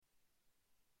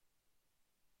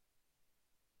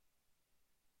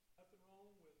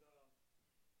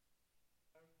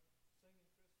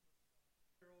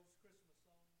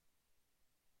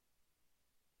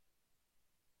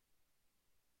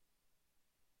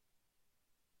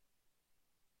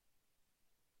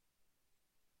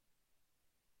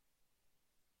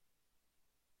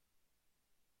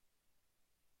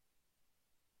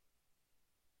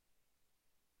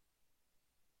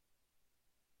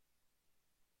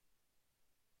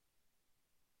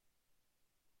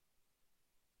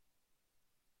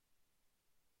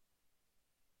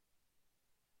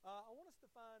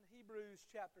find Hebrews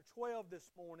chapter 12 this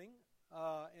morning,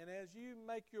 and as you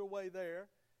make your way there,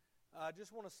 I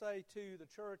just want to say to the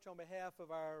church on behalf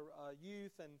of our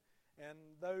youth and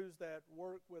those that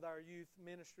work with our youth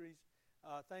ministries,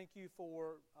 thank you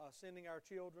for sending our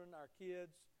children, our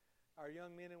kids, our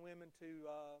young men and women to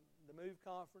the MOVE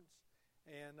conference,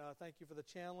 and thank you for the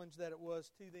challenge that it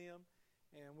was to them,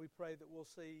 and we pray that we'll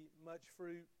see much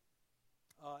fruit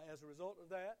as a result of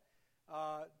that.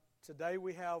 Today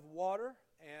we have water,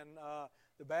 and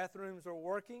the bathrooms are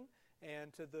working,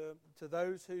 and to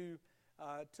those who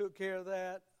took care of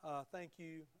that, thank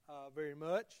you very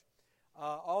much.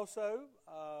 Also,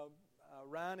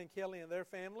 Ryan and Kelly and their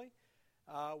family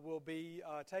will be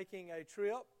taking a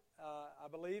trip, I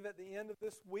believe, at the end of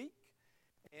this week,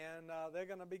 and they're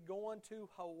going to be going to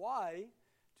Hawaii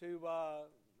to,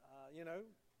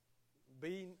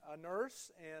 be a nurse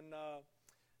and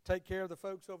take care of the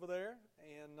folks over there.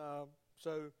 And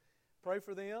so pray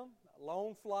for them.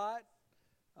 Long flight,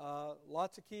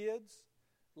 lots of kids,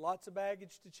 lots of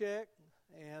baggage to check,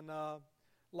 and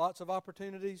lots of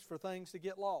opportunities for things to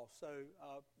get lost. So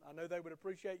I know they would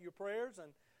appreciate your prayers,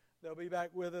 and they'll be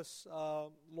back with us,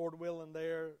 Lord willing,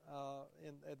 there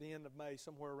at the end of May,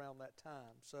 somewhere around that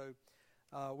time. So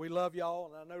we love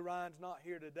y'all, and I know Ryan's not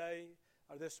here today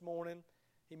or this morning.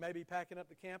 He may be packing up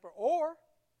the camper, or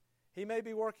he may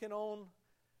be working on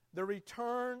the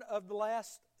return of the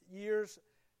last year's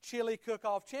chili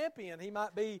cook-off champion. He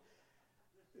might be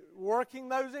working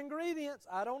those ingredients.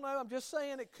 I don't know. I'm just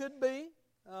saying it could be.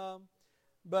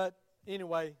 But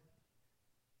anyway,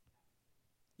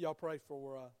 y'all pray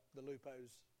for the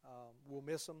Lupos. We'll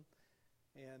miss them,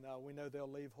 and we know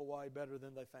they'll leave Hawaii better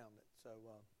than they found it. So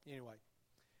anyway,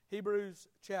 Hebrews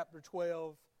chapter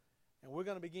 12, and we're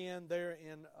going to begin there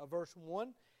in verse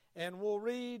 1, and we'll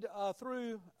read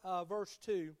through verse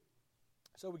 2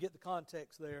 so we get the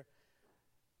context there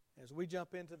as we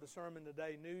jump into the sermon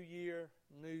today. New year,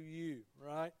 new you,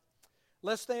 right?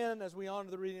 Let's stand as we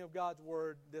honor the reading of God's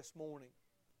Word this morning.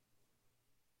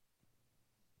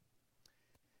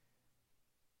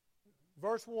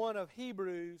 Verse 1 of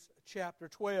Hebrews chapter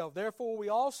 12. Therefore we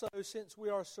also, since we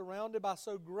are surrounded by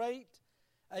so great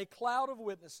a cloud of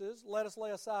witnesses, let us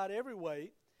lay aside every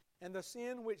weight and the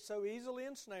sin which so easily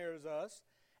ensnares us,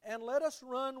 and let us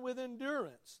run with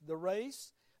endurance the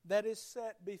race that is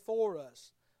set before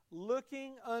us,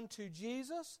 looking unto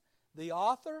Jesus, the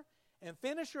author and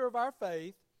finisher of our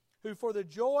faith, who for the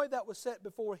joy that was set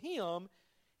before Him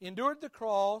endured the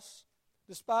cross,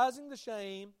 despising the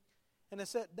shame, and is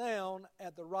set down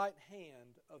at the right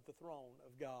hand of the throne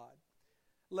of God.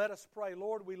 Let us pray.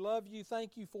 Lord, we love you.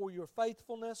 Thank you for your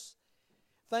faithfulness.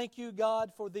 Thank you,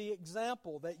 God, for the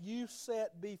example that you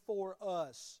set before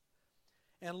us.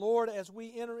 And Lord, as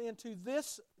we enter into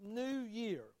this new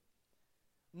year,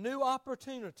 new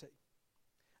opportunity,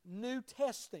 new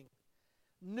testing,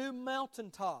 new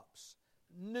mountaintops,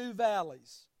 new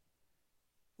valleys,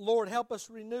 Lord, help us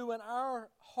renew in our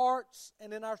hearts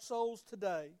and in our souls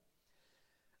today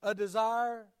a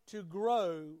desire to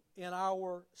grow in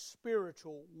our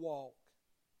spiritual walk.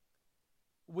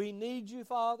 We need you,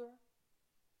 Father.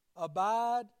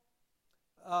 Abide.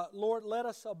 Lord, let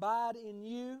us abide in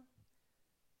you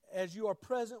as you are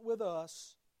present with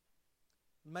us.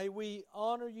 May we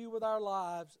honor you with our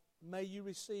lives. May you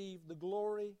receive the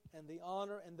glory and the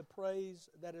honor and the praise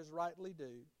that is rightly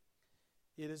due.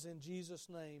 It is in Jesus'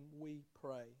 name we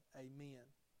pray. Amen.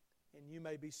 And you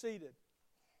may be seated.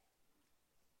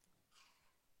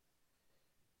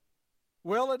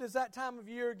 Well, it is that time of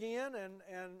year again,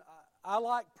 and I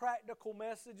like practical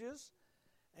messages.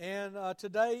 And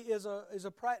today is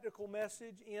a practical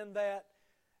message in that,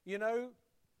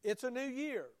 it's a new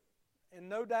year. And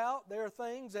no doubt there are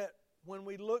things that when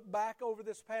we look back over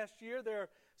this past year, there are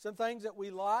some things that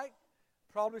we liked,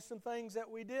 probably some things that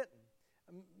we didn't.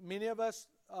 Many of us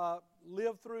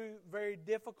lived through very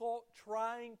difficult,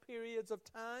 trying periods of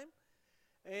time,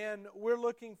 and we're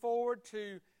looking forward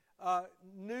to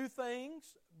new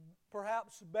things,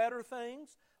 perhaps better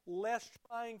things, less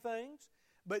trying things,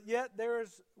 but yet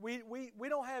we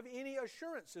don't have any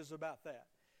assurances about that.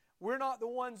 We're not the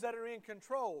ones that are in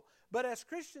control. But as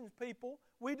Christian people,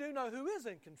 we do know who is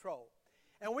in control.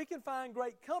 And we can find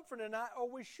great comfort in that, or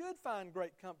we should find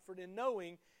great comfort in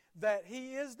knowing that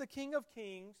He is the King of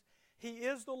Kings, He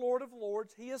is the Lord of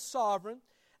Lords, He is sovereign,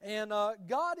 and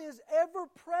God is ever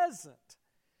present.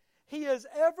 He is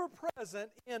ever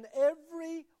present in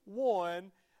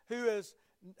everyone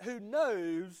who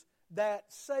knows that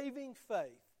saving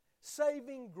faith,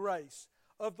 saving grace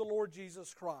of the Lord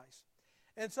Jesus Christ.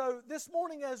 And so this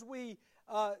morning as we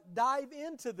dive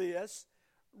into this,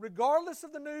 regardless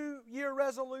of the New Year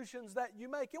resolutions that you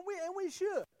make, and we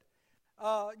should.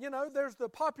 There's the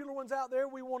popular ones out there.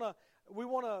 We want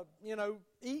to,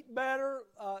 eat better,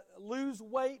 lose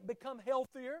weight, become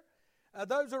healthier.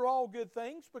 Those are all good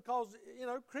things because,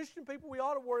 Christian people, we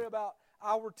ought to worry about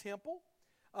our temple.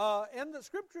 And the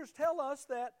Scriptures tell us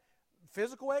that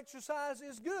physical exercise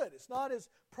is good. It's not as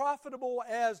profitable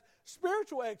as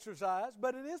spiritual exercise,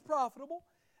 but it is profitable.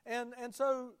 And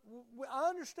so I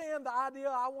understand the idea,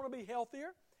 I want to be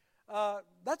healthier.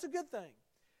 That's a good thing.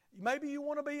 Maybe you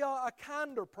want to be a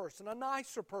kinder person, a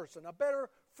nicer person, a better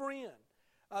friend,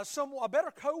 a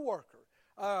better coworker,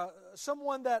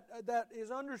 someone that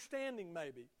is understanding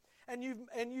maybe. And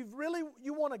you've really,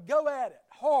 you want to go at it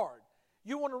hard.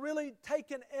 You want to really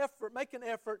make an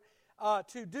effort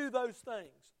to do those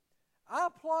things. I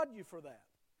applaud you for that.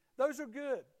 Those are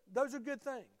good. Those are good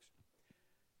things.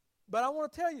 But I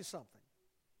want to tell you something.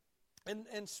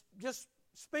 And just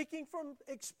speaking from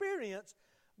experience,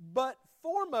 but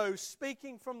foremost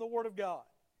speaking from the Word of God.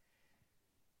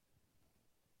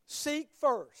 Seek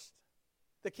first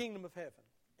the kingdom of heaven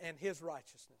and His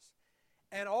righteousness,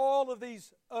 and all of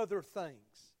these other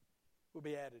things will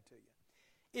be added to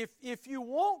you. If you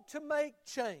want to make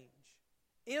change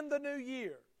in the new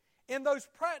year, in those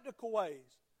practical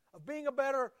ways of being a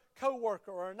better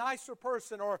coworker or a nicer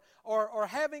person or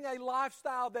having a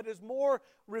lifestyle that is more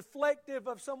reflective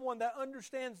of someone that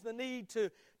understands the need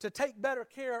to take better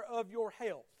care of your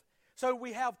health, so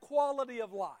we have quality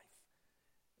of life.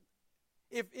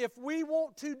 If we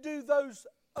want to do those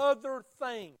other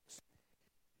things,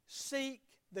 seek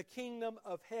the kingdom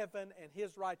of heaven and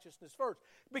His righteousness first.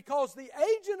 Because the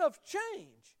agent of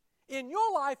change in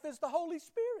your life is the Holy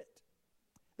Spirit.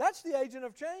 That's the agent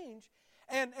of change.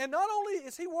 And not only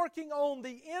is He working on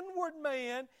the inward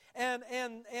man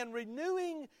and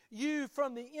renewing you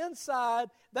from the inside,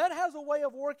 that has a way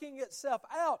of working itself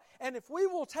out. And if we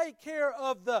will take care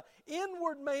of the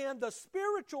inward man, the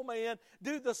spiritual man,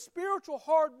 do the spiritual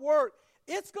hard work,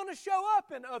 it's going to show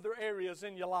up in other areas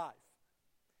in your life.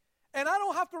 And I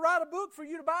don't have to write a book for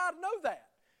you to buy to know that.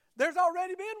 There's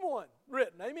already been one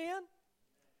written. Amen?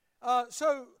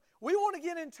 So we want to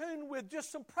get in tune with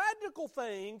just some practical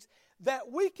things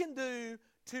that we can do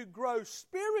to grow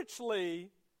spiritually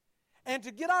and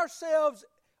to get ourselves,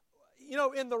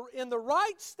 in the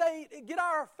right state, get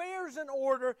our affairs in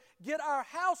order, get our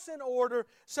house in order,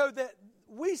 so that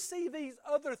we see these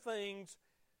other things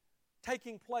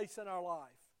taking place in our life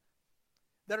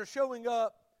that are showing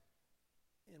up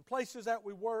in places that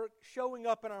we work, showing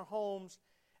up in our homes,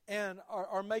 and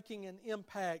are making an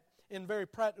impact in very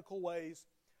practical ways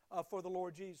for the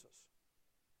Lord Jesus.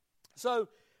 So,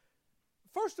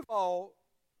 first of all,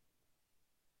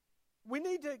 we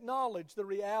need to acknowledge the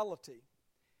reality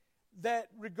that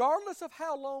regardless of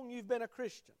how long you've been a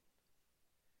Christian,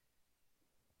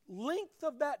 length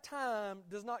of that time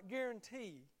does not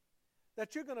guarantee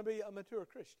that you're going to be a mature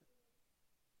Christian.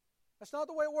 That's not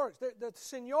the way it works. The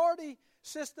seniority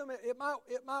system, it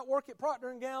might work at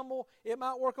Procter & Gamble, it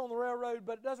might work on the railroad,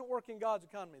 but it doesn't work in God's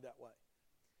economy that way.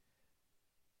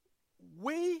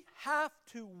 We have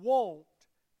to want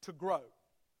to grow.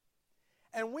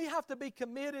 And we have to be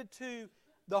committed to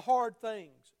the hard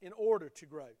things in order to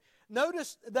grow.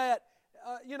 Notice that,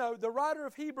 the writer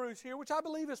of Hebrews here, which I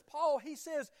believe is Paul, he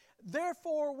says,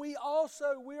 therefore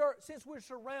since we're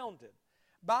surrounded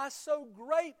by so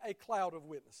great a cloud of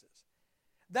witnesses,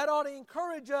 that ought to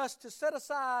encourage us to set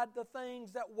aside the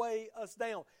things that weigh us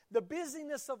down. The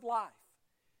busyness of life.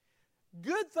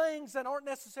 Good things that aren't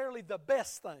necessarily the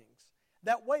best things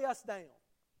that weigh us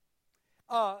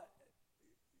down.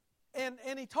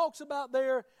 And he talks about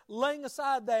there laying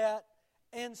aside that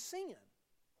and sin.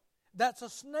 That's a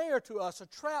snare to us, a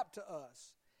trap to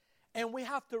us. And we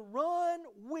have to run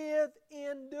with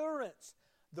endurance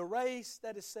the race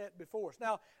that is set before us.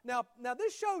 Now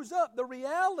this shows up the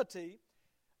reality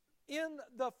in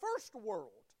the first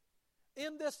world,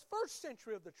 in this first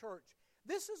century of the church.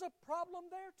 This is a problem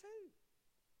there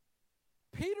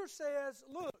too. Peter says,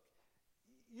 look,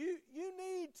 you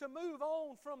need to move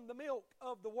on from the milk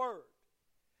of the Word.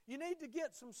 You need to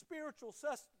get some spiritual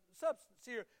substance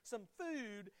here, some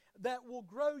food that will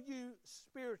grow you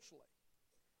spiritually.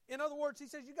 In other words, he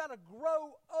says you got to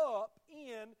grow up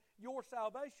in your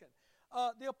salvation.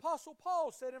 The Apostle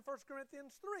Paul said in 1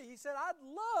 Corinthians 3, he said, I'd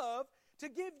love to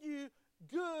give you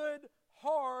good,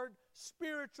 hard,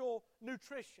 spiritual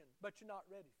nutrition, but you're not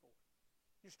ready for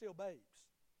it. You're still babes.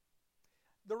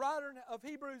 The writer of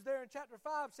Hebrews there in chapter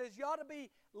 5 says you ought to be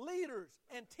leaders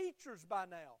and teachers by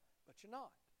now, but you're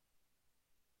not.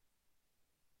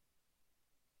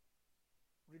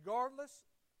 Regardless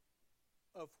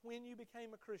of when you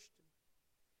became a Christian,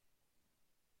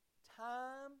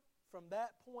 time from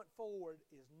that point forward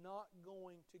is not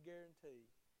going to guarantee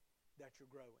that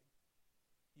you're growing.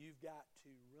 You've got to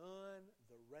run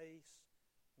the race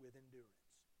with endurance.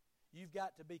 You've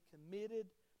got to be committed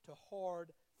to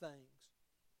hard things.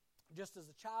 Just as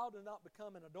a child does not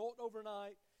become an adult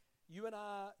overnight, you and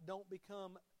I don't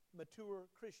become mature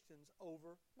Christians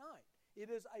overnight. It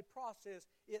is a process.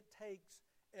 It takes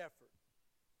effort.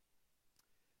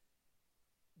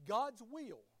 God's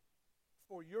will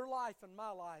for your life and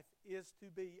my life is to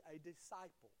be a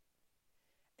disciple.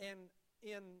 And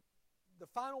in the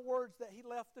final words that he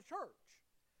left the church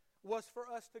was for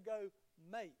us to go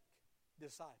make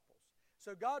disciples.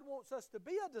 So God wants us to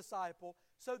be a disciple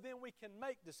so then we can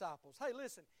make disciples. Hey,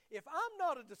 listen, if I'm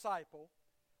not a disciple,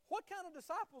 what kind of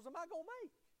disciples am I going to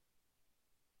make?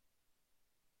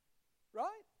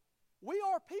 Right? We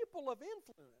are people of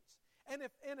influence. And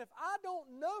if I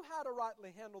don't know how to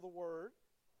rightly handle the Word,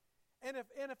 and if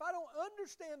I don't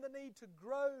understand the need to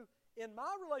grow in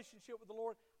my relationship with the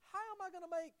Lord, how am I going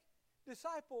to make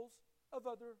disciples of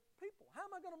other people? How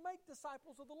am I going to make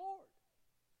disciples of the Lord?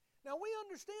 Now, we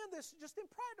understand this just in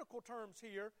practical terms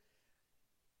here.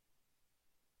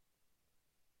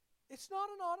 It's not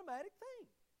an automatic thing.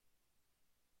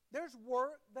 There's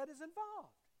work that is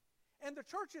involved. And the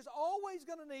church is always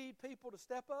going to need people to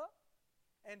step up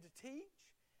and to teach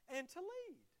and to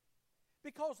lead.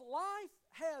 Because life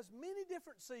has many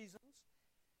different seasons,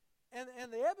 and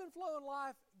the ebb and flow in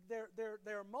life,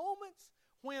 there are moments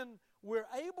when we're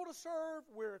able to serve,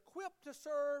 we're equipped to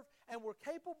serve, and we're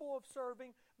capable of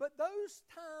serving. But those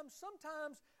times,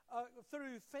 sometimes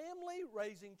through family,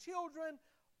 raising children,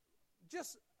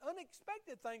 just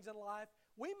unexpected things in life,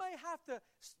 we may have to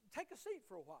take a seat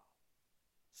for a while.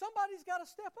 Somebody's got to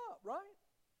step up, right?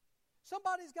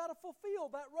 Somebody's got to fulfill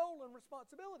that role and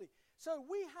responsibility. So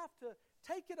we have to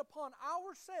take it upon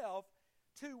ourselves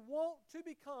to want to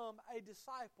become a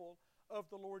disciple of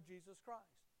the Lord Jesus Christ,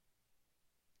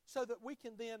 so that we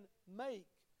can then make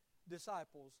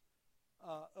disciples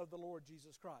of the Lord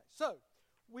Jesus Christ. So,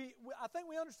 I think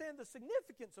we understand the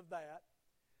significance of that.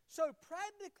 So,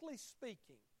 practically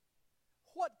speaking,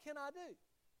 what can I do?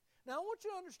 Now, I want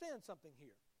you to understand something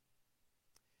here.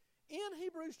 In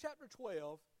Hebrews chapter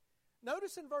 12,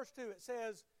 notice in verse 2 it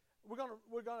says,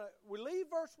 we leave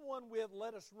verse 1 with,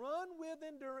 let us run with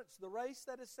endurance the race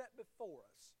that is set before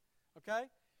us. Okay?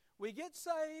 We get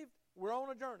saved, we're on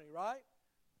a journey, right?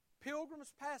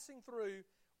 Pilgrims passing through.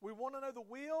 We want to know the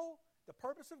will, the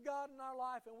purpose of God in our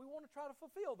life, and we want to try to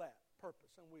fulfill that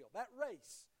purpose and will, that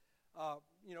race.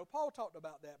 Paul talked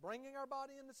about that, bringing our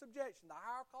body into subjection, the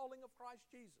higher calling of Christ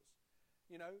Jesus.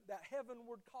 That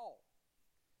heavenward call.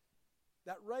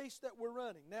 That race that we're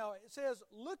running. Now, it says,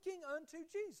 looking unto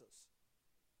Jesus.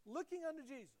 Looking unto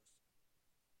Jesus.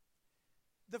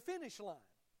 The finish line.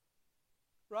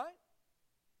 Right?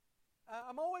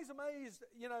 I'm always amazed,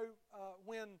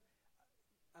 when,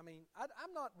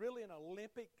 I'm not really an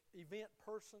Olympic event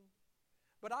person,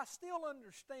 but I still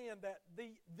understand that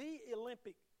the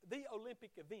Olympic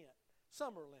event,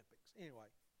 Summer Olympics, anyway,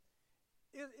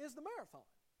 is the marathon.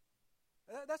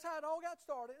 That's how it all got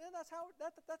started, and that's how it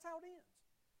ends.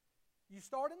 You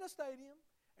start in the stadium,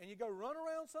 and you go run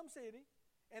around some city,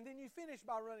 and then you finish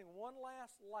by running one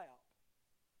last lap.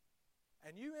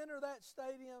 And you enter that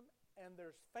stadium, and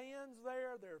there's fans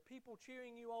there are people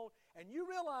cheering you on, and you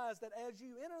realize that as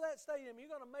you enter that stadium,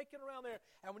 you're going to make it around there.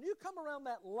 And when you come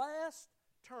around that last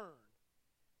turn,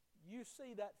 you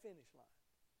see that finish line.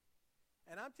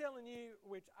 And I'm telling you,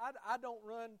 which I don't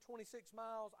run 26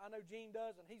 miles. I know Gene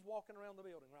does, and he's walking around the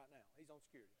building right now. He's on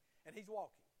security. And he's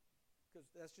walking, because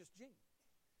that's just Gene.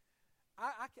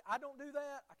 I don't do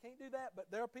that. I can't do that,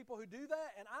 but there are people who do that.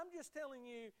 And I'm just telling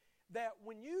you that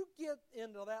when you get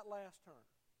into that last turn,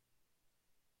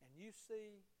 and you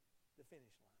see the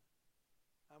finish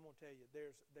line, I'm going to tell you,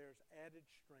 there's added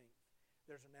strength.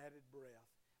 There's an added breath.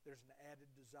 There's an added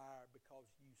desire, because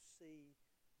you see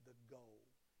the goal.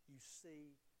 You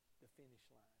see the finish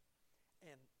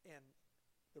line. And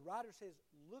the writer says,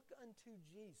 look unto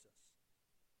Jesus.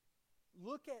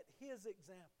 Look at his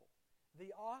example.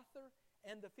 The author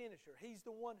and the finisher. He's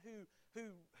the one who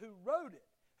wrote it,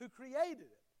 who created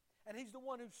it. And he's the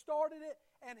one who started it,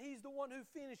 and he's the one who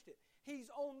finished it. He's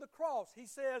on the cross. He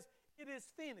says, it is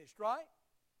finished, right?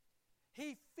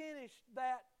 He finished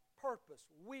that purpose,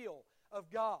 will of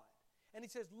God. And he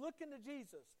says, look into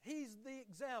Jesus. He's the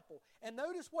example. And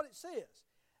notice what it says.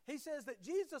 He says that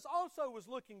Jesus also was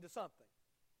looking to something.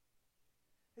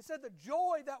 It said the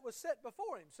joy that was set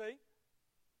before him, see?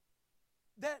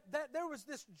 that there was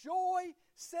this joy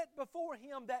set before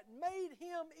him that made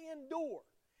him endure,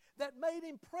 that made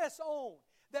him press on,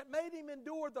 that made him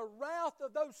endure the wrath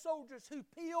of those soldiers who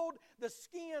peeled the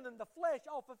skin and the flesh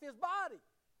off of his body,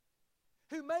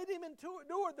 who made him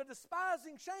endure the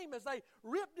despising shame as they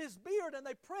ripped his beard and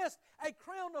they pressed a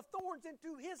crown of thorns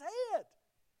into his head.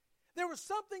 There was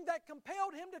something that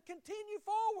compelled him to continue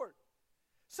forward.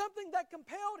 Something that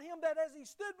compelled him that as he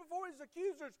stood before his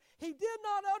accusers, he did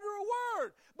not utter a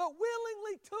word, but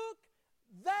willingly took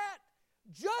that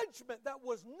judgment that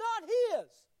was not his.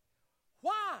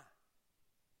 Why?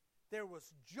 There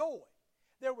was joy.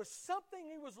 There was something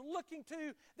he was looking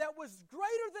to that was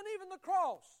greater than even the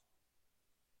cross.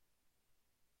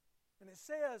 And it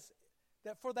says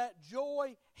that for that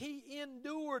joy, he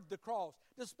endured the cross,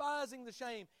 despising the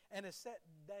shame, and is set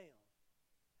down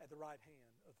at the right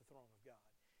hand of the throne of God.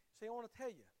 See, I want to tell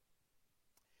you,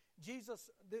 Jesus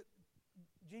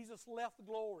left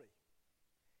glory,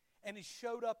 and he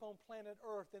showed up on planet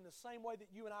Earth in the same way that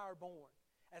you and I are born,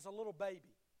 as a little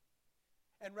baby.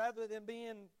 And rather than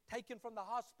being taken from the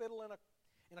hospital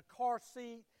in a car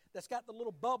seat that's got the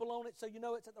little bubble on it so you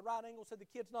know it's at the right angle so the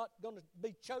kid's not going to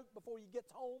be choked before he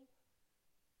gets home.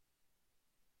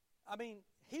 I mean,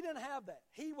 he didn't have that.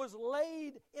 He was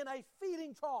laid in a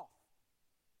feeding trough.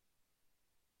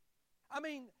 I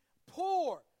mean,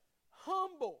 poor,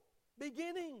 humble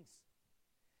beginnings.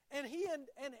 And he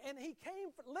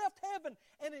left heaven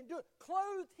and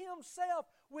clothed himself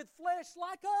with flesh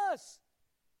like us.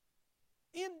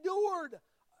 Endured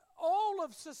all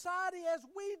of society as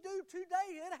we do today.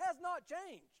 It has not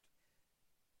changed.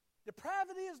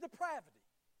 Depravity is depravity.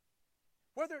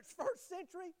 Whether it's 1st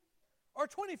century or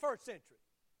 21st century.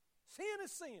 Sin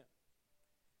is sin.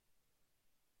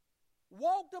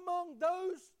 Walked among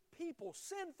those people,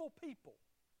 sinful people.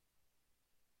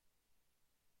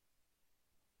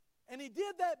 And he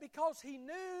did that because he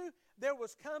knew there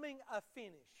was coming a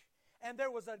finish. And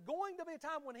there was going to be a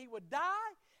time when he would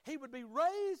die, he would be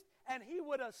raised, and he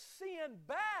would ascend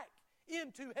back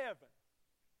into heaven.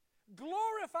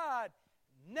 Glorified,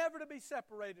 never to be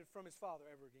separated from his Father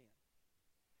ever again.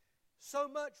 So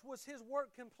much was his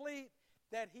work complete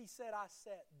that he said, I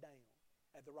sat down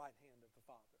at the right hand of the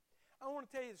Father. I want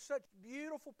to tell you, such a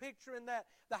beautiful picture in that.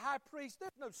 The high priest,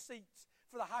 there's no seats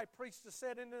for the high priest to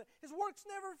sit in. His work's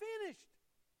never finished.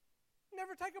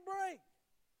 Never take a break.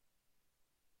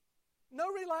 No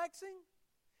relaxing.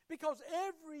 Because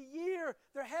every year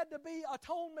there had to be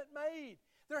atonement made.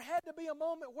 There had to be a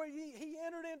moment where he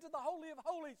entered into the Holy of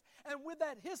Holies. And with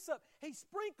that hyssop, he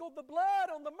sprinkled the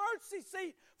blood on the mercy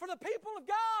seat for the people of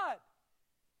God.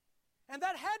 And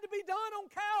that had to be done on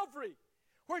Calvary.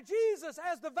 Where Jesus,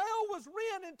 as the veil was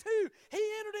rent in two, he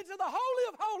entered into the Holy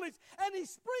of Holies and he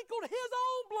sprinkled his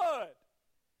own blood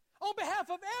on behalf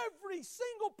of every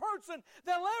single person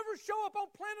that will ever show up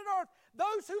on planet Earth,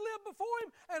 those who lived before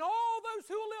him and all those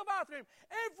who will live after him.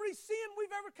 Every sin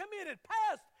we've ever committed,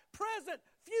 past, present,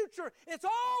 future, it's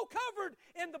all covered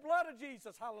in the blood of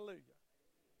Jesus. Hallelujah.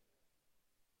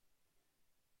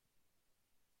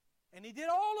 And he did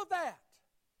all of that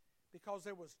because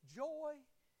there was joy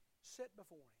set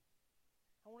before him.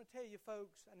 I want to tell you,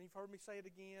 folks, and you've heard me say it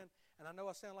again, and I know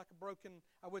I sound like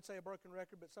I would say a broken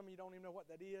record, but some of you don't even know what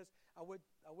that is. I would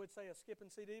say a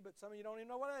skipping CD, but some of you don't even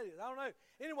know what that is. I don't know.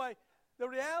 Anyway, the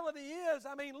reality is,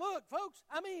 look, folks,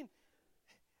 heaven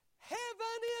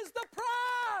is the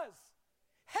prize.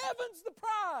 Heaven's the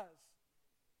prize.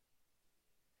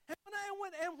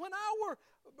 And when our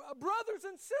brothers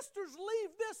and sisters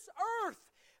leave this earth,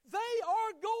 they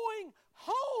are going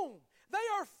home. They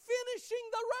are finishing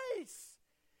the race.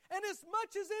 And as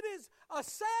much as it is a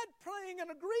sad thing and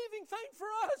a grieving thing for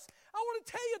us, I want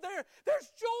to tell you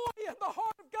there's joy in the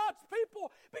heart of God's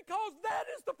people because that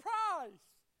is the prize.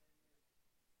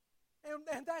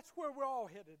 And that's where we're all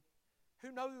headed,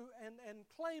 who know and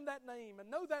claim that name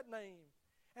and know that name.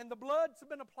 And the bloods have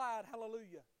been applied.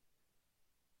 Hallelujah.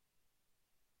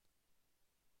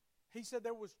 He said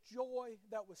there was joy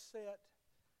that was set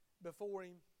before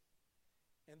him,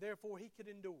 and therefore he could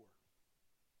endure.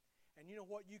 And you know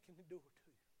what? You can endure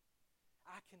too.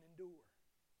 I can endure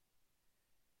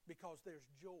because there's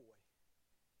joy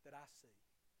that I see.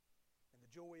 And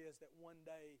the joy is that one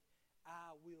day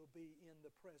I will be in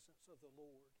the presence of the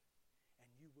Lord, and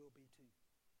you will be too.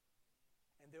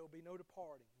 And there will be no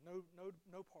departing, no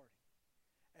parting.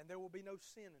 And there will be no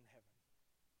sin in heaven.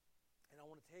 And I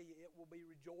want to tell you, it will be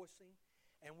rejoicing,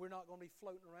 And we're not going to be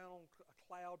floating around on a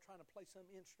cloud trying to play some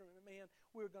instrument. Man,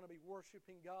 we're going to be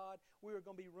worshiping God. We are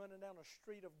going to be running down a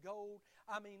street of gold.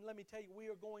 I mean, let me tell you, we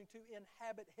are going to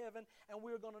inhabit heaven, and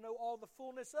we're going to know all the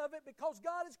fullness of it because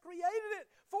God has created it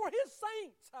for His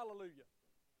saints. Hallelujah.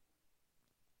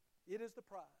 It is the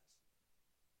prize.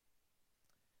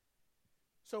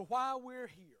 So while we're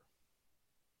here,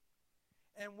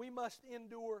 and we must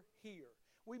endure here,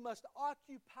 we must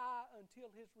occupy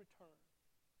until His return.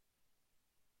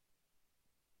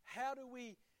 How do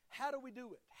we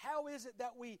do it? How is it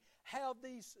that we have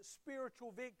these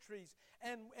spiritual victories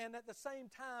and at the same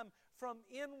time, from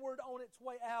inward on its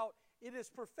way out, it is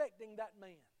perfecting that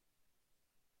man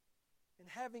and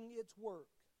having its work?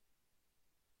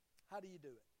 How do you do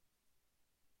it?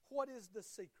 What is the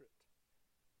secret?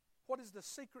 What is the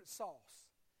secret sauce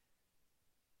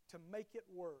to make it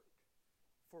work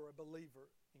for a believer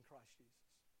in Christ Jesus?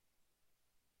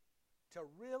 To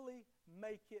really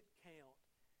make it count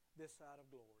this side of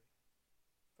glory.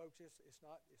 Folks, it's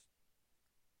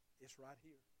right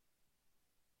here.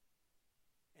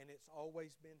 And it's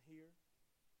always been here.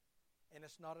 And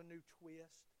it's not a new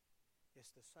twist.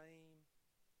 It's the same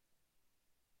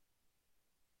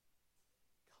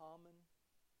common,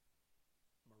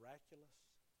 miraculous,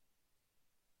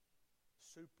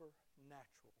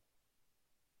 supernatural.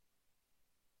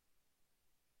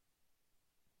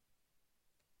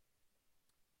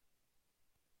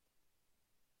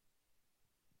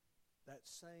 That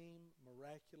same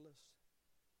miraculous,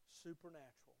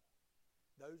 supernatural,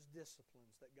 those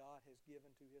disciplines that God has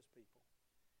given to His people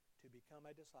to become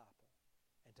a disciple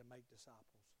and to make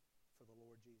disciples for the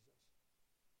Lord Jesus.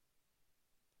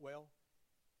 Well,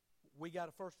 we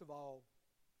got to first of all,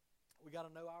 we got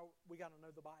to know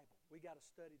the Bible. We got to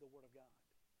study the Word of God.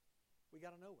 We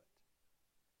got to know it.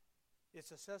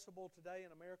 It's accessible today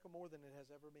in America more than it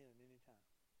has ever been at any time.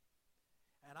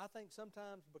 And I think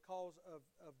sometimes because of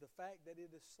the fact that it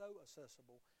is so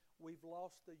accessible, we've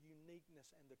lost the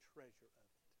uniqueness and the treasure of it.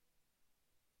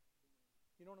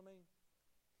 You know what I mean?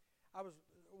 I was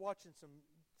watching some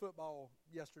football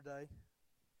yesterday,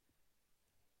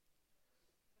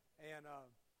 and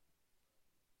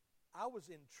I was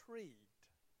intrigued.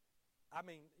 I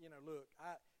mean, look,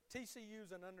 TCU's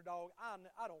an underdog. I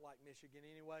don't like Michigan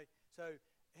anyway, so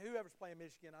whoever's playing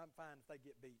Michigan, I'm fine if they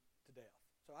get beat to death.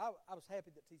 So I was happy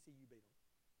that TCU beat them.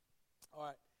 All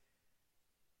right.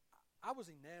 I was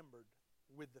enamored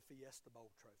with the Fiesta Bowl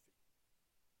trophy.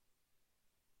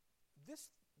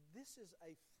 This is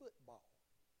a football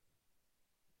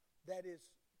that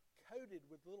is coated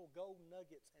with little gold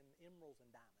nuggets and emeralds and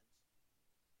diamonds.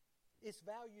 It's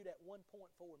valued at $1.4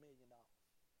 million.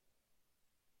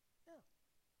 Yeah.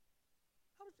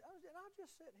 I was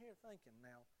just sitting here thinking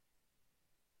now,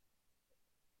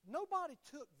 nobody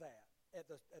took that at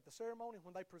the ceremony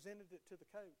when they presented it to the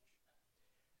coach.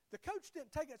 The coach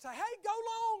didn't take it and say, "Hey, go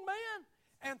long, man,"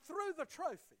 and threw the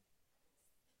trophy.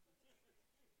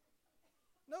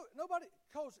 No, nobody,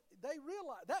 because they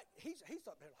realize that he's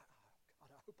up there like, "Oh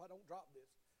God, I hope I don't drop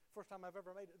this. First time I've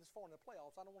ever made it this far in the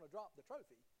playoffs. I don't want to drop the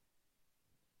trophy."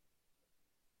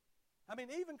 I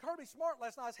mean, even Kirby Smart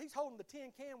last night, he's holding the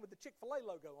tin can with the Chick-fil-A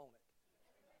logo on it.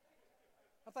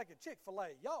 I'm thinking,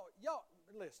 Chick-fil-A, y'all,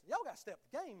 listen, y'all got to step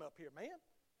the game up here, man.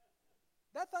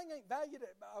 That thing ain't valued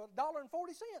at $1.40,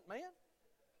 man.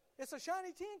 It's a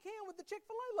shiny tin can with the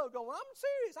Chick-fil-A logo on it. I'm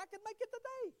serious. I could make it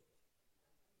today.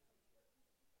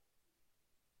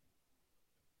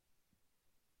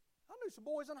 I knew some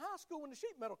boys in high school in the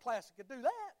sheet metal class that could do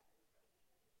that.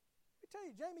 Let me tell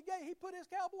you, Jamie Gay, he put his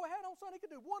cowboy hat on, son, he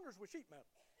could do wonders with sheet metal.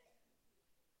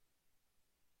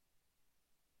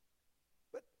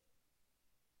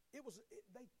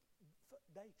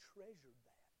 They treasured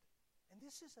that. And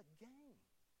this is a game.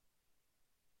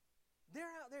 They're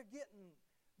out there getting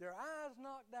their eyes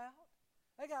knocked out.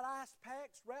 They got ice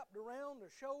packs wrapped around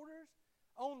their shoulders,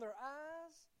 on their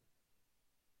eyes.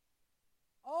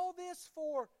 All this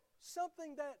for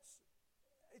something that's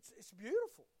it's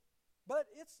beautiful, but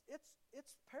it's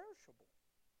perishable.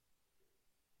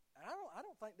 And I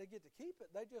don't think they get to keep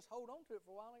it. They just hold on to it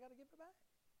for a while and they got to give it back.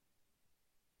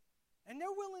 And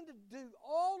they're willing to do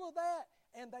all of that,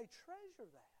 and they treasure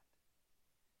that.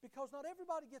 Because not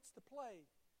everybody gets to play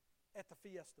at the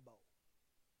Fiesta Bowl.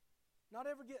 Not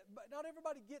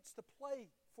everybody gets to play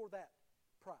for that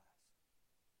prize.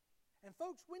 And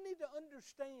folks, we need to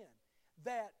understand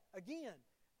that, again,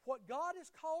 what God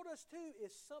has called us to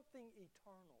is something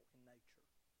eternal in nature.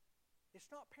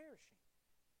 It's not perishing.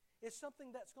 It's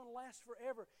something that's going to last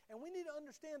forever. And we need to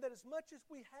understand that as much as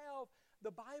we have the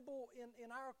Bible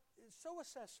in our, it's so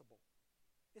accessible.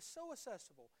 It's so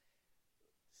accessible.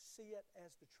 see it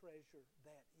as the treasure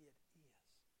that it is.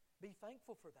 Be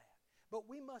thankful for that. But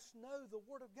we must know the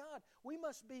Word of God. We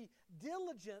must be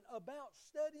diligent about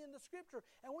studying the Scripture.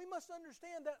 And we must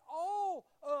understand that all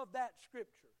of that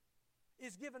Scripture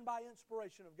is given by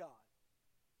inspiration of God.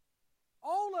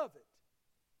 All of it.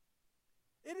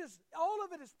 All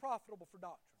of it is profitable for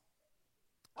doctrine.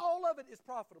 All of it is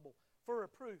profitable for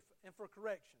reproof and for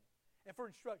correction and for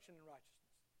instruction in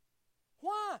righteousness.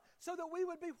 Why? So that we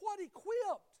would be what?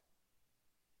 Equipped.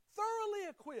 Thoroughly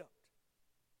equipped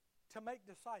to make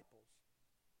disciples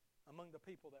among the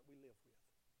people that we live with.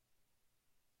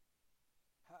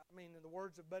 I mean, in the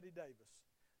words of Buddy Davis,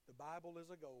 the Bible is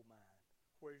a gold mine.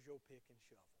 Where's your pick and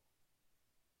shovel?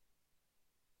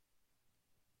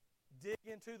 Dig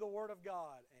into the Word of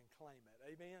God and claim it.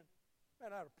 Amen?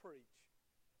 Man, I ought to preach.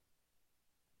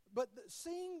 But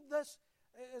seeing this,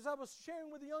 as I was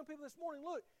sharing with the young people this morning,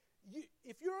 look,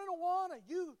 if you're in Awana,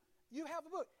 you have a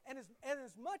book. And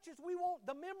as much as we want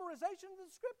the memorization of the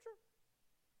Scripture,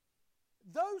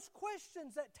 those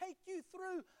questions that take you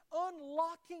through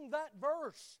unlocking that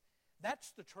verse,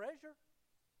 that's the treasure.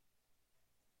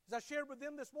 As I shared with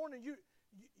them this morning,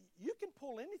 you can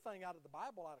pull anything out of the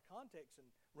Bible out of context and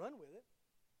run with it.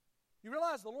 You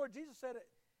realize the Lord Jesus said,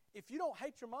 if you don't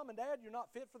hate your mom and dad, you're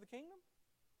not fit for the kingdom?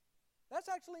 That's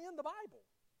actually in the Bible.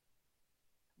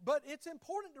 But it's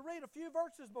important to read a few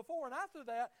verses before and after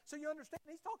that so you understand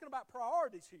he's talking about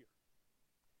priorities here.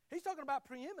 He's talking about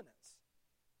preeminence.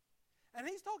 And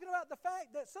he's talking about the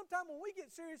fact that sometimes when we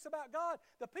get serious about God,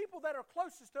 the people that are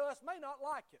closest to us may not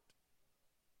like it.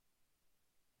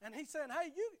 And he's saying,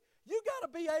 hey, you got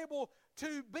to be able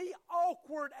to be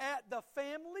awkward at the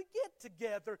family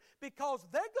get-together because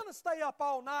they're going to stay up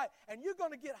all night and you're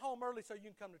going to get home early so you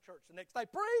can come to church the next day.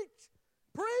 Preach!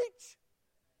 Preach!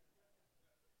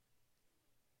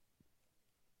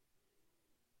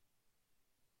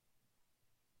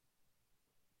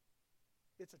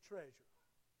 It's a treasure.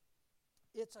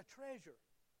 It's a treasure.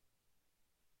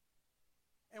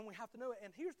 And we have to know it.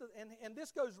 And here's and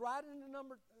this goes right into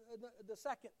the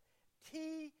second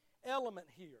key element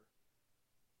here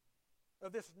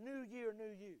of this new year,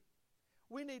 new you.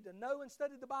 We need to know and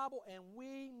study the Bible, and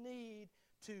we need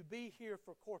to be here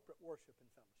for corporate worship and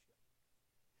fellowship.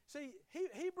 See,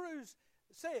 Hebrews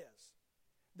says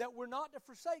that we're not to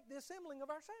forsake the assembling of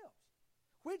ourselves,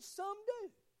 which some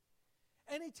do.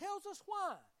 And he tells us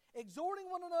why. Exhorting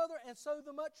one another, and so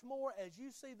the much more as you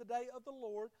see the day of the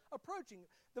Lord approaching.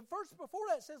 The verse before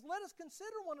that says, let us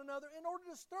consider one another in order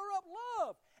to stir up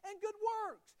love and good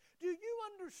works. Do you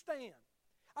understand?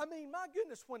 I mean, my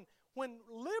goodness, when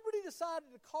Liberty decided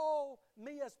to call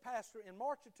me as pastor in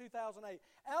March of 2008,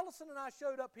 Allison and I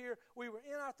showed up here. We were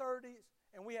in our 30s,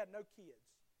 and we had no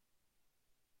kids.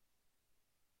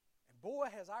 And boy,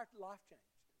 has our life changed.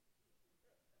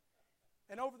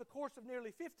 And over the course of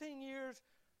nearly 15 years,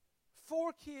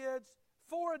 4 kids,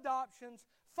 4 adoptions,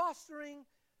 fostering,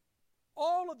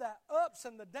 all of that ups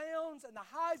and the downs and the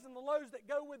highs and the lows that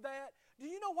go with that. Do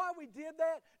you know why we did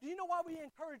that? Do you know why we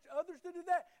encouraged others to do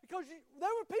that? Because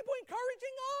there were people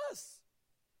encouraging us.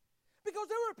 Because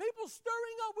there were people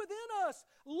stirring up within us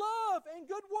love and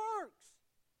good works.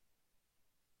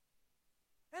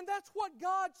 And that's what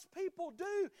God's people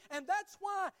do. And that's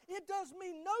why it does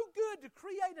me no good to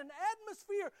create an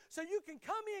atmosphere so you can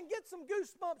come in, get some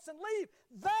goosebumps, and leave.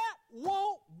 That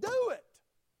won't do it.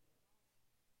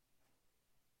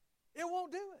 It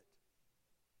won't do it.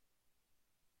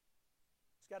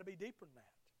 It's got to be deeper than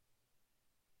that.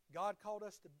 God called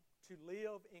us to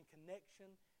live in connection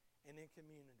and in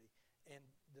community. And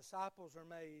disciples are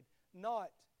made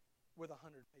not with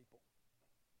 100 people,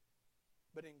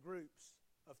 but in groups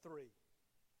of 3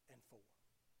 and 4.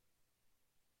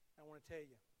 I want to tell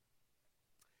you,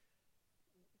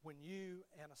 when you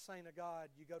and a saint of God,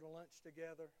 you go to lunch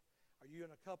together, or you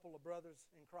and a couple of brothers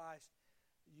in Christ,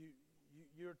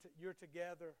 you're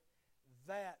together,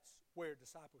 that's where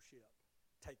discipleship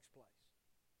takes place.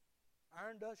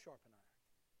 Iron does sharpen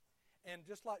iron. And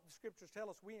just like the Scriptures tell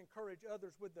us, we encourage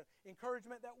others with the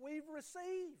encouragement that we've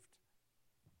received.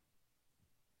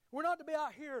 We're not to be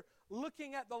out here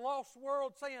looking at the lost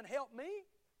world saying, help me.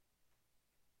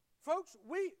 Folks,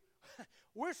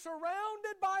 we're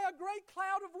surrounded by a great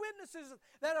cloud of witnesses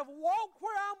that have walked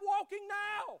where I'm walking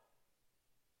now.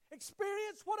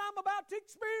 Experienced what I'm about to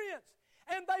experience.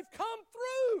 And they've come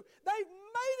through. They've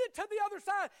made it to the other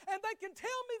side. And they can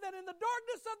tell me that in the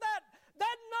darkness of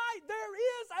that night, there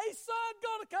is a sun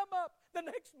going to come up the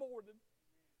next morning.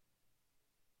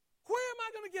 Where am I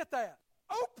going to get that?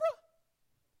 Oprah?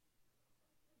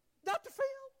 Dr.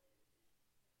 Phil?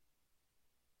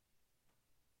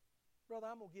 Brother,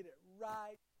 I'm going to get it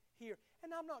right here.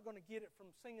 And I'm not going to get it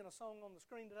from singing a song on the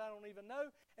screen that I don't even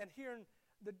know and hearing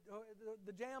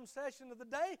the jam session of the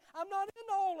day. I'm not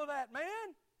into all of that,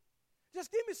 man.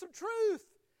 Just give me some truth.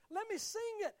 Let me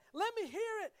sing it. Let me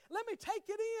hear it. Let me take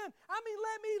it in.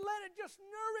 Let it just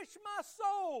nourish my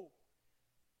soul.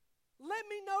 Let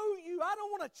me know you. I don't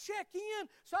want to check in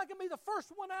so I can be the first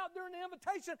one out during the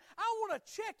invitation. I want to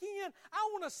check in. I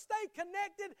want to stay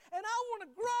connected, and I want to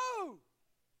grow.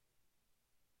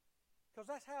 Because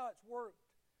that's how it's worked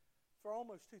for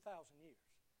almost 2,000 years.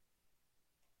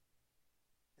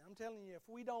 And I'm telling you, if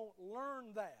we don't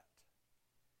learn that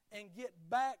and get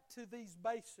back to these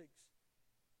basics,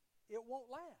 it won't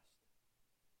last.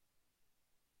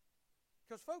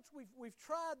 Because, folks, we've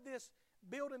tried this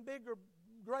building bigger,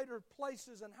 greater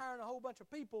places and hiring a whole bunch of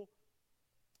people.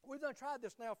 We've done tried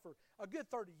this now for a good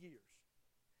 30 years.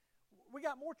 We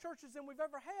got more churches than we've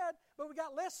ever had, but we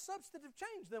got less substantive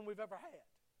change than we've ever had.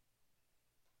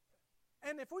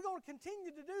 And if we're going to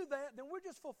continue to do that, then we're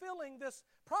just fulfilling this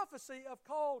prophecy of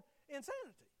called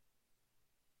insanity.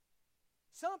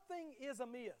 Something is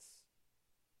amiss.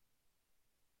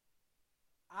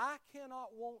 I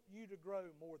cannot want you to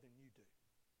grow more than you do.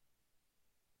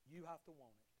 You have to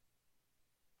want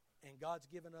it. And God's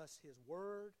given us His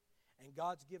Word, and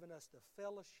God's given us the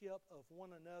fellowship of one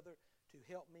another to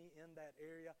help me in that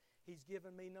area. He's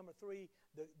given me, number 3,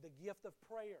 the gift of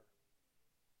prayer.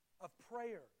 Of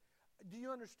prayer. Do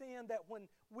you understand that when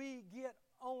we get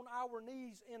on our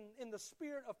knees in the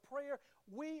spirit of prayer,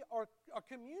 we are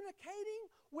communicating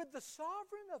with the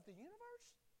sovereign of the universe?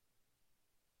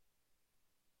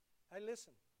 Hey,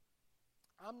 listen.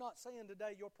 I'm not saying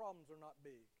today your problems are not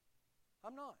big.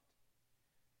 I'm not.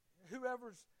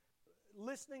 Whoever's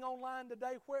listening online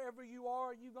today, wherever you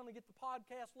are going to get the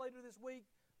podcast later this week,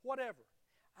 whatever.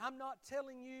 I'm not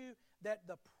telling you that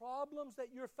the problems that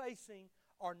you're facing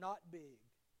are not big.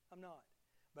 I'm not.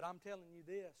 But I'm telling you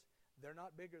this, they're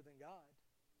not bigger than God.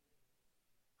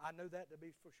 I know that to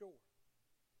be for sure.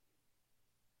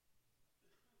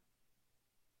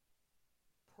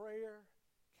 Prayer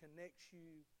connects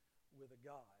you with a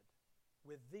God,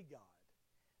 with the God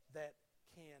that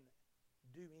can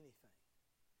do anything,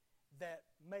 that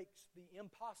makes the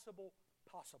impossible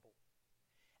possible,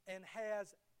 and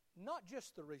has not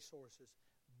just the resources,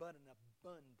 but an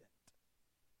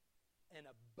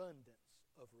abundance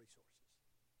of resources.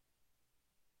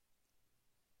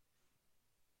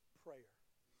 Prayer.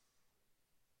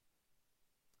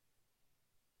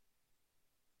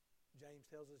 James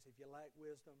tells us if you lack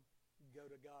wisdom, go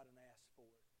to God and ask for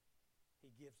it.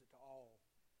 He gives it to all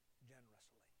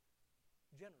generously.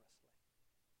 Generously.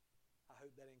 I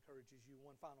hope that encourages you.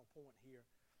 One final point here.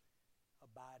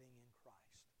 Abiding in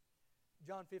Christ.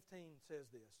 John 15 says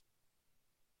this,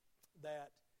 that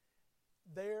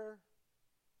there,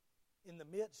 in the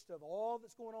midst of all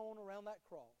that's going on around that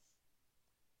cross,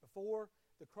 before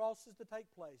the cross is to take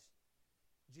place,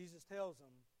 Jesus tells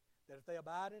them that if they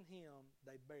abide in Him,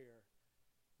 they bear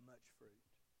much fruit.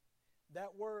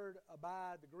 That word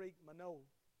abide, the Greek meno,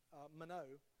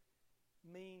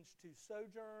 means to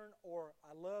sojourn, or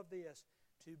I love this,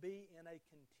 to be in a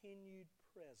continued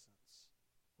presence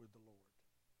with the Lord.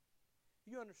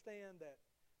 You understand that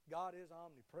God is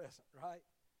omnipresent, right?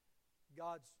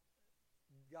 God's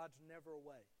never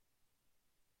away.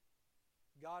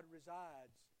 God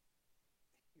resides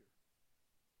here.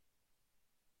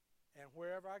 And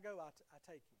wherever I go, I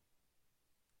take Him.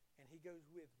 And He goes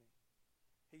with me.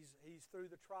 He's through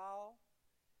the trial.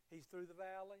 He's through the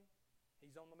valley.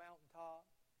 He's on the mountaintop.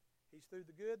 He's through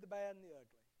the good, the bad, and the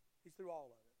ugly. He's through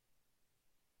all of it.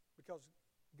 Because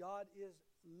God is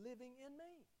living in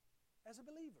me as a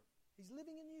believer. He's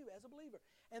living in you as a believer.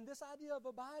 And this idea of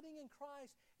abiding in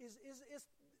Christ is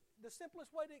the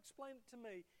simplest way to explain it to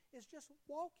me is just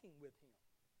walking with Him.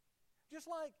 Just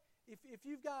like if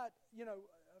you've got,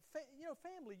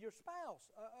 family, your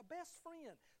spouse, a best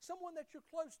friend, someone that you're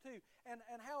close to, and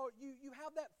how you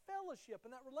have that fellowship and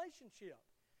that relationship.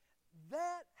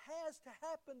 That has to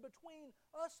happen between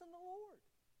us and the Lord.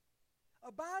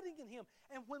 Abiding in Him.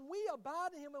 And when we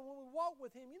abide in Him and when we walk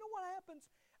with Him, you know what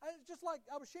happens? Just like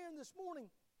I was sharing this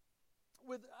morning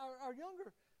with our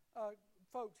younger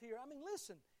folks here. I mean,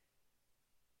 listen.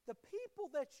 The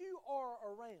people that you are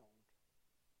around,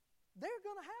 they're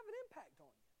going to have an impact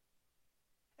on you.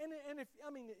 And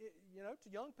to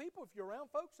young people, if you're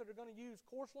around folks that are going to use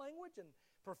coarse language and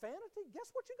profanity, guess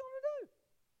what you're going to do?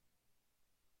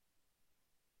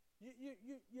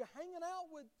 You're hanging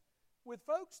out with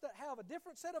folks that have a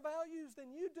different set of values than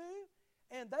you do,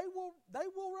 and they will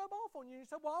rub off on you. You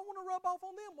say, well, I want to rub off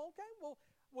on them. Okay, well,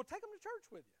 take them to church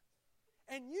with you.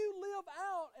 And you live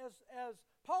out, as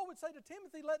Paul would say to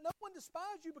Timothy, let no one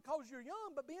despise you because you're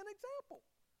young, but be an example.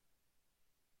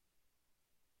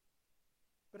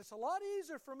 But it's a lot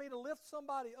easier for me to lift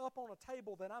somebody up on a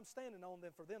table that I'm standing on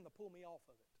than for them to pull me off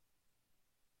of it.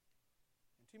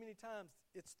 And too many times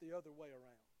it's the other way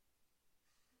around.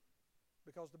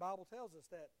 Because the Bible tells us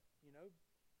that,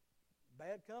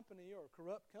 bad company or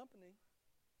corrupt company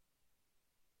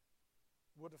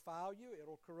will defile you.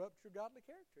 It'll corrupt your godly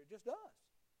character. It just does.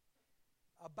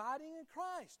 Abiding in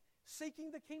Christ,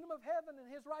 seeking the kingdom of heaven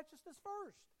and His righteousness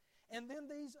first. And then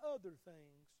these other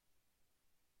things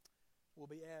will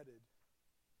be added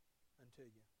unto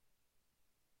you.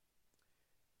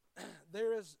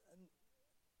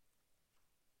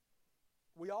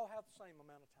 We all have the same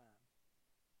amount of time.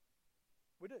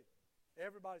 We do.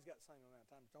 Everybody's got the same amount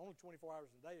of time. It's only 24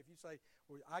 hours a day. If you say,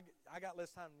 well, I got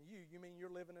less time than you mean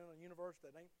you're living in a universe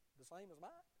that ain't the same as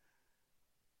mine?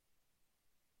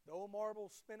 The old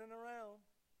marble's spinning around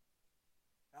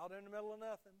out in the middle of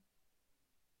nothing.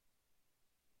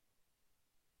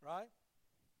 Right?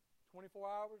 24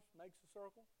 hours makes a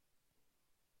circle.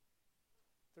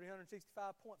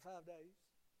 365.5 days.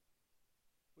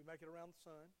 We make it around the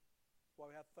sun. That's why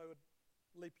we have to throw a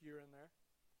leap year in there.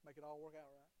 Make it all work out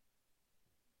right.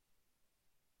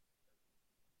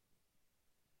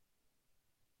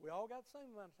 We all got the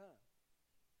same amount of time.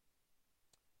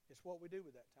 It's what we do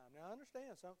with that time. Now, I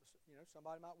understand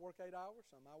somebody might work 8 hours,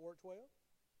 some might work 12.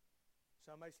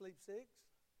 Some may sleep 6.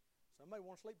 Some may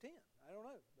want to sleep 10. I don't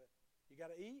know. But you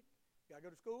got to eat. You got to go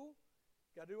to school.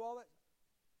 You got to do all that.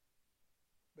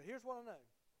 But here's what I know,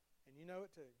 and you know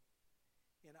it too.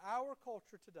 In our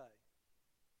culture today,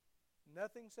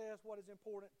 nothing says what is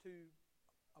important to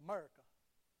America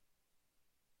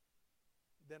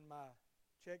than my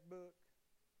checkbook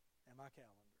and my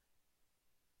calendar.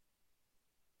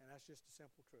 And that's just a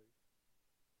simple truth.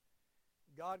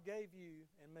 God gave you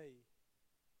and me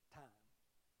time.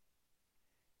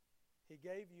 He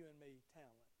gave you and me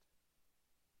talent.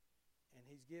 And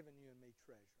He's given you and me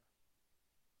treasure.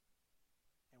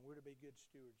 And we're to be good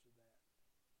stewards of that.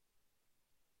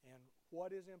 And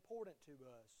what is important to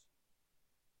us,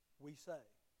 we say,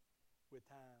 with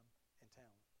time and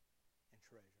talent and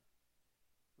treasure.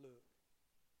 Look,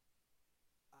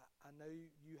 I know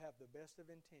you have the best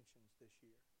of intentions this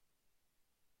year,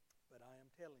 but I am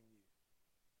telling you,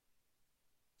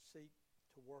 seek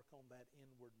to work on that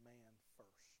inward man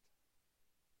first.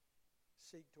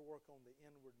 Seek to work on the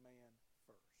inward man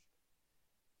first.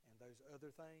 And those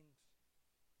other things,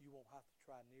 you won't have to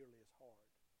try nearly as hard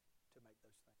to make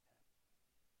those things happen.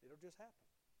 It'll just happen.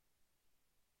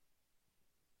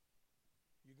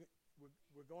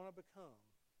 We're going to become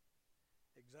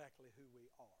exactly who we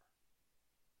are.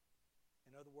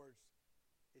 In other words,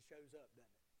 it shows up, doesn't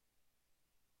it?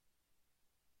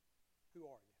 Who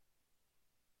are you?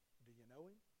 Do you know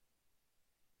Him?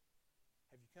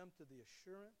 Have you come to the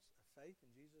assurance of faith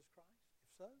in Jesus Christ?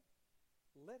 If so,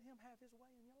 let Him have His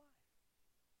way in your life.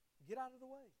 Get out of the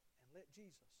way and let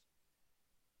Jesus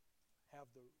have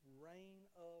the reign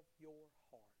of your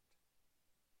heart.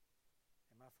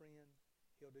 And my friend,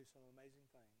 He'll do some amazing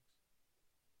things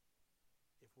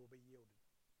if we'll be yielded.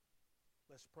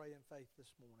 Let's pray in faith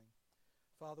this morning.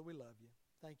 Father, we love You.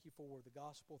 Thank You for the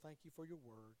gospel. Thank You for Your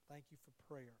word. Thank You for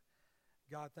prayer.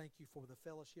 God, thank You for the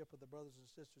fellowship of the brothers and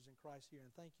sisters in Christ here.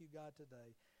 And thank You, God,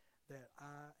 today that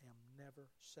I am never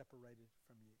separated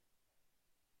from You.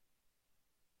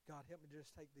 God, help me to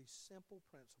just take these simple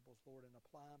principles, Lord, and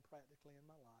apply them practically in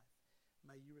my life.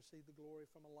 May You receive the glory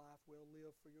from a life well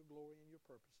lived for Your glory and Your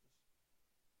purposes.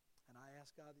 And I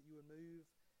ask, God, that You would move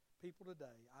people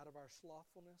today out of our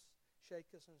slothfulness,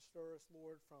 shake us and stir us,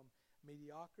 Lord, from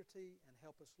mediocrity, and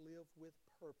help us live with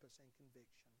purpose and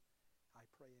conviction. I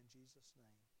pray in Jesus'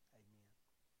 name. Amen.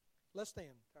 Let's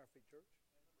stand to our feet, church.